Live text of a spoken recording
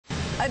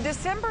A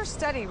December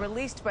study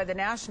released by the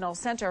National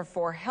Center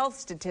for Health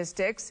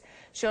Statistics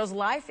shows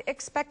life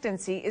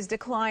expectancy is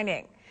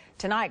declining.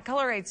 Tonight,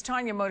 KULR 8's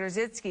Tanya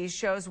Motorzitsky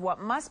shows what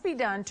must be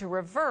done to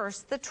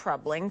reverse the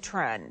troubling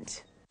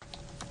trend.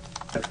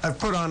 I've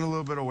put on a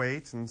little bit of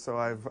weight, and so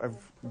I've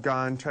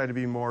tried to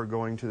be more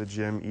going to the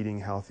gym, eating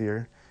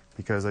healthier,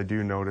 because I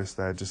do notice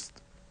that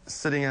just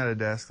sitting at a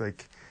desk,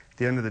 like at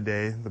the end of the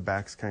day, the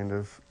back's kind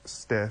of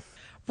stiff.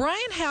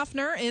 Brian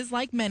Hafner is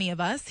like many of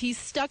us. He's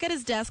stuck at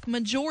his desk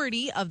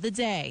majority of the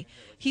day.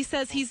 He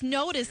says he's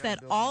noticed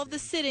that all of the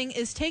sitting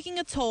is taking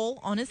a toll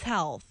on his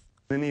health.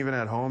 And even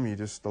at home,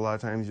 a lot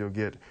of times you'll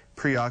get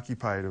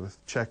preoccupied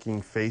with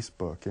checking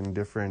Facebook and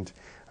different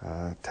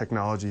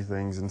technology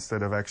things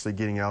instead of actually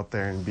getting out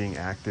there and being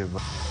active.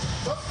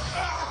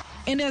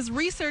 And as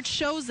research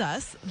shows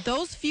us,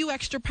 those few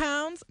extra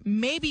pounds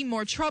may be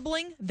more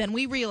troubling than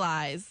we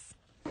realize.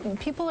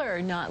 People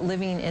are not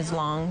living as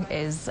long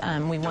as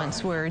we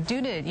once were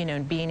due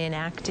to, being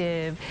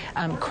inactive,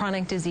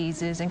 chronic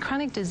diseases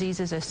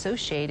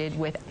associated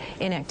with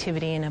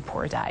inactivity and a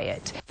poor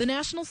diet. The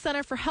National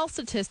Center for Health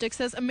Statistics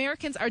says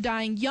Americans are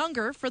dying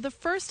younger for the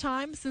first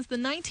time since the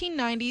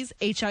 1990s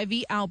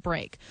HIV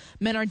outbreak.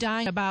 Men are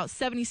dying about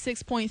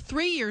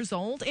 76.3 years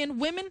old and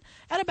women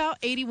at about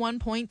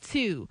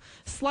 81.2,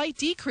 slight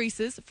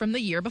decreases from the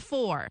year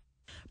before.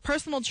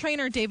 Personal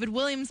trainer David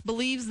Williams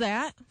believes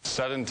that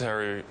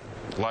sedentary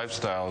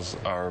lifestyles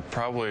are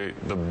probably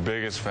the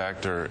biggest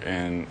factor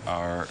in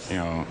our,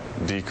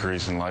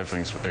 decrease in life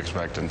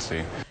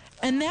expectancy.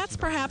 And that's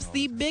perhaps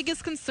the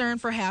biggest concern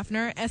for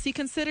Hafner as he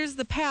considers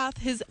the path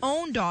his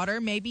own daughter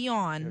may be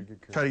on.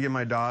 Try to get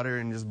my daughter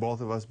and just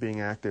both of us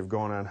being active,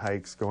 going on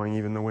hikes, going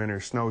even the winter,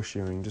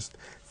 snowshoeing, just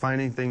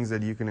finding things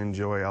that you can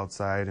enjoy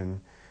outside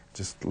and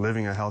just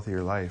living a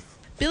healthier life.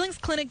 Billings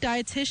Clinic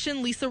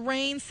dietitian Lisa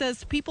Rain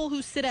says people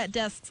who sit at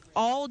desks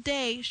all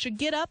day should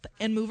get up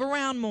and move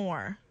around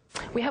more.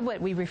 We have what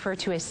we refer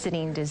to as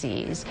sitting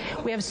disease.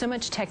 We have so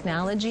much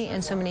technology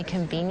and so many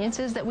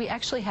conveniences that we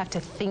actually have to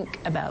think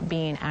about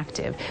being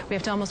active. We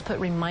have to almost put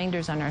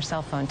reminders on our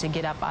cell phone to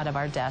get up out of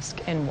our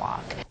desk and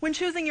walk. When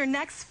choosing your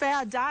next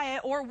fad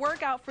diet or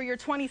workout for your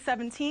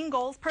 2017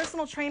 goals,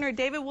 personal trainer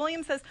David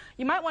Williams says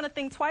you might want to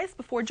think twice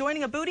before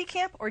joining a booty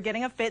camp or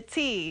getting a fit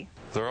tee.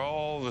 They're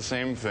all the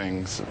same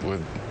things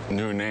with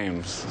new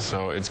names,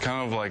 so it's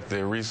kind of like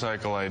they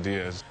recycle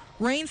ideas.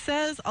 Rain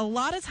says a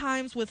lot of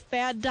times with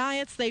fad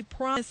diets, they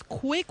promise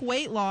quick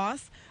weight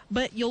loss,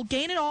 but you'll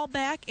gain it all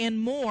back and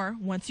more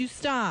once you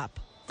stop.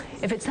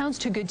 If it sounds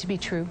too good to be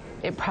true,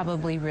 it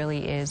probably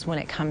really is when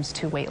it comes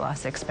to weight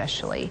loss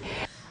especially.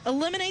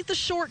 Eliminate the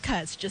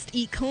shortcuts. Just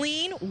eat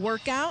clean,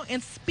 work out,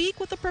 and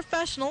speak with a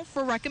professional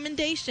for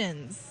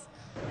recommendations.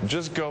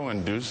 Just go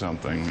and do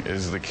something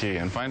is the key,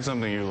 and find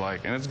something you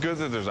like. And it's good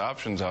that there's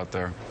options out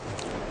there,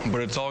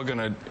 but it's all going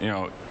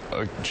to,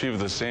 achieve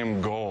the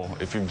same goal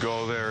if you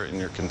go there and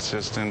you're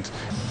consistent.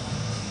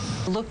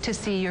 Look to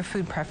see your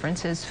food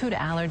preferences, food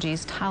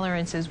allergies,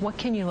 tolerances, what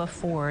can you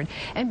afford,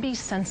 and be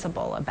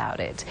sensible about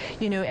it.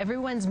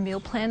 Everyone's meal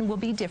plan will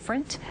be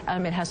different.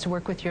 It has to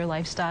work with your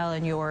lifestyle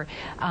and your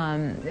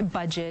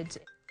budget.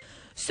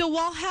 So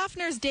while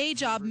Hafner's day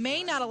job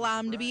may not allow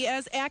him to be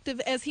as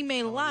active as he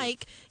may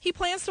like, he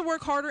plans to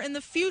work harder in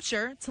the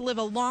future to live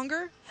a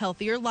longer,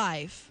 healthier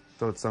life.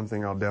 So it's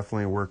something I'll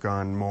definitely work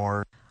on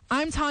more.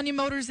 I'm Tanya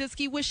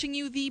Motorzitsky, wishing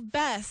you the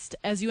best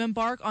as you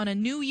embark on a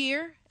new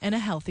year and a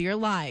healthier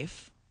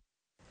life.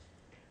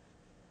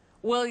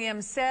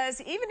 Williams says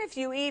even if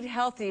you eat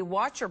healthy,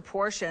 watch your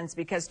portions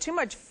because too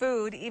much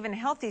food, even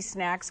healthy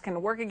snacks,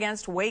 can work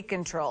against weight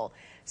control.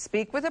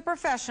 Speak with a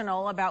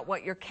professional about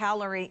what your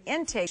calorie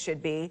intake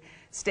should be.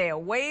 Stay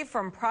away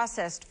from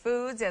processed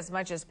foods as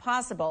much as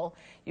possible.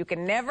 You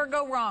can never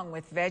go wrong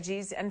with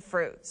veggies and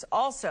fruits.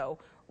 Also,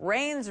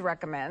 Rains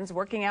recommends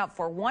working out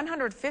for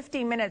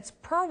 150 minutes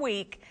per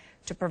week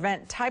to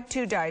prevent type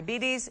 2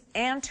 diabetes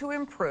and to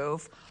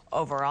improve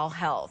overall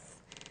health.